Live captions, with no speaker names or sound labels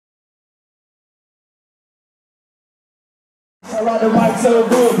I rock the mic so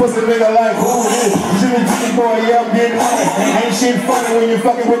good, pussy nigga like, who this? Jimmy G boy, yeah, I'm getting money. Ain't shit funny when you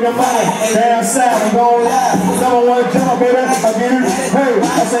fucking with the money. Damn sad, I'm gon' lie. Number one jump, baby, I get it. Hey,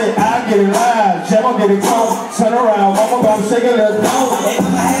 I say, I get it live. Jam, I get it close. Turn around, mama, I'm shaking the nose.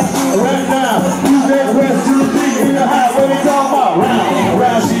 Right now, you that West to the G in the high, what they talking about? Round,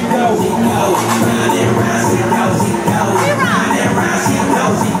 round she goes. Round and round she goes. Round and round she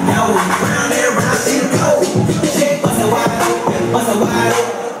goes. Round and round she goes. Bust a wide open, bust a wide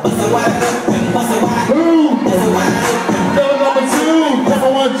open, bust a wide open, bust a wide open, bust a wide open. Number two,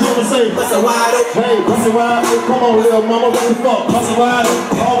 number one, two, say bust a wide open. Hey, bust a wide open. Come on, little mama, what the fuck? Bust a wide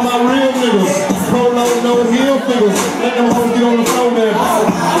open. All my real niggas, polo, no heel figures. Let them hoes get on the floor there.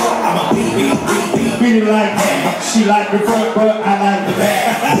 I'ma beat it like that. She like the front, but I like the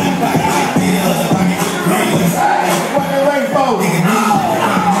back. What they wait for?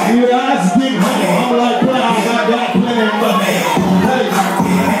 Yeah, I just get money. I'm like playing, I got plenty of money. Hey,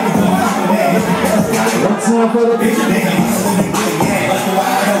 what's up for the bitch?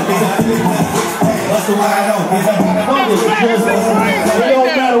 Bust the wide open. It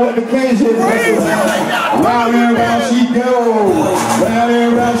don't matter what the case is. Round and round she goes. Round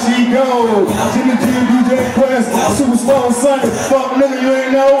and round she goes. Jimmy G, DJ Quest, Superstar Sunday. Fuck nigga, you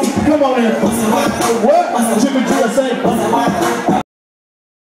ain't know. Come on in. What? Jimmy G, I say.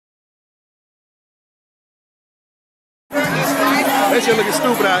 That shit looking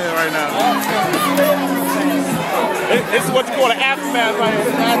stupid out here right now. This is what you call an aftermath right here.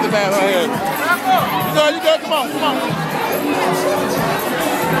 This is an aftermath right here. You go, come on, come on.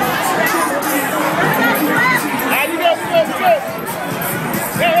 Now you go, you go.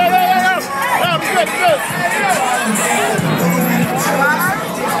 Yeah, be good.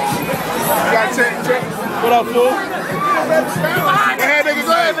 You gotta check. What up, fool? Go ahead, nigga.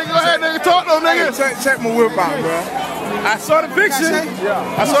 Talk to him, nigga. Check my whip out, bro. I saw the picture.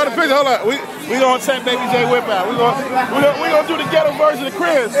 I saw the picture. Hold on. We gonna check Baby J whip out. We gonna do the ghetto version of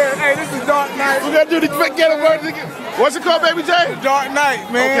Chris. Hey, this is Dark Knight. We gonna do the ghetto version. What's it called, Baby J? Dark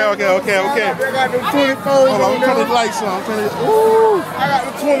Knight, man. Okay. I got the 24s. Hold on, I'm turning the lights on. Ooh, I got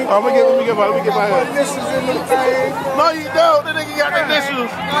the 24s. Let me get my head. This is in the thing. No, you don't. The nigga got the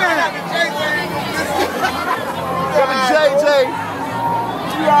initials. I got the JJ. Got the JJ.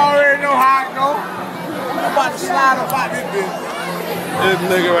 You already know how it go. I'm about to slide up out this bitch. This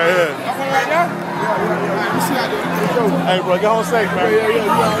nigga right here. Right now? Yeah. Hey, bro, get home safe, man.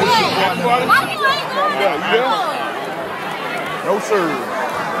 Yeah. No, sir.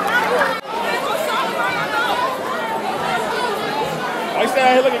 Why you standing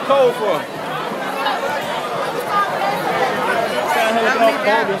out here looking cold for? Standing here looking all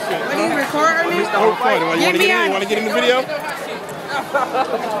cold and shit. What are you recording me? You want to get in the video?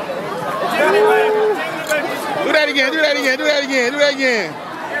 Do that again.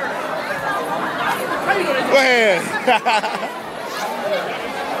 Go ahead.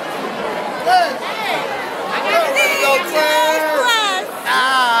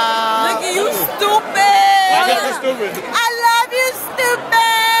 Look at you, stupid. I got you, stupid. I love you,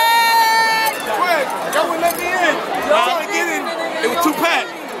 stupid. Quick, y'all wouldn't let me in. I was trying to get in. It was too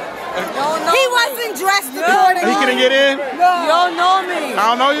packed. He wasn't dressed accordingly. He couldn't get in? No. You don't know me.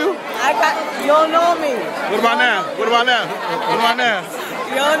 I don't know you? You don't know me. What about now? You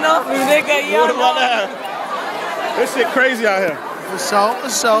don't know me, nigga. What about now? This shit crazy out here. For sure.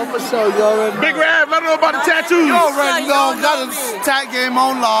 You already know. Big Rav, let them know about the tattoos. You already know. Got a tat game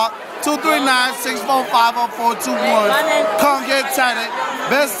on lock. 239-645-0421. Come get tatted.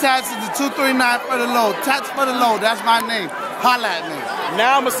 Best tats is the 239 for the low. Tats for the low. That's my name. Holla at me.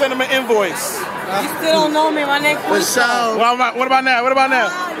 Now I'm gonna send him an invoice. You still don't know me. My name is For sure. What about now?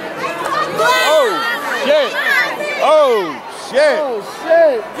 Oh shit.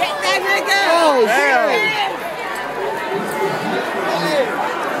 Get that nigga.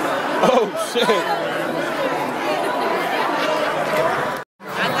 Oh shit.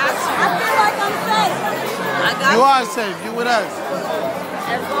 I got you. I feel like I'm safe. I got You are safe. You with us.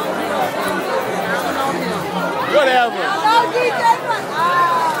 As long as you don't know him. I don't know him. Whatever. I know DJ, but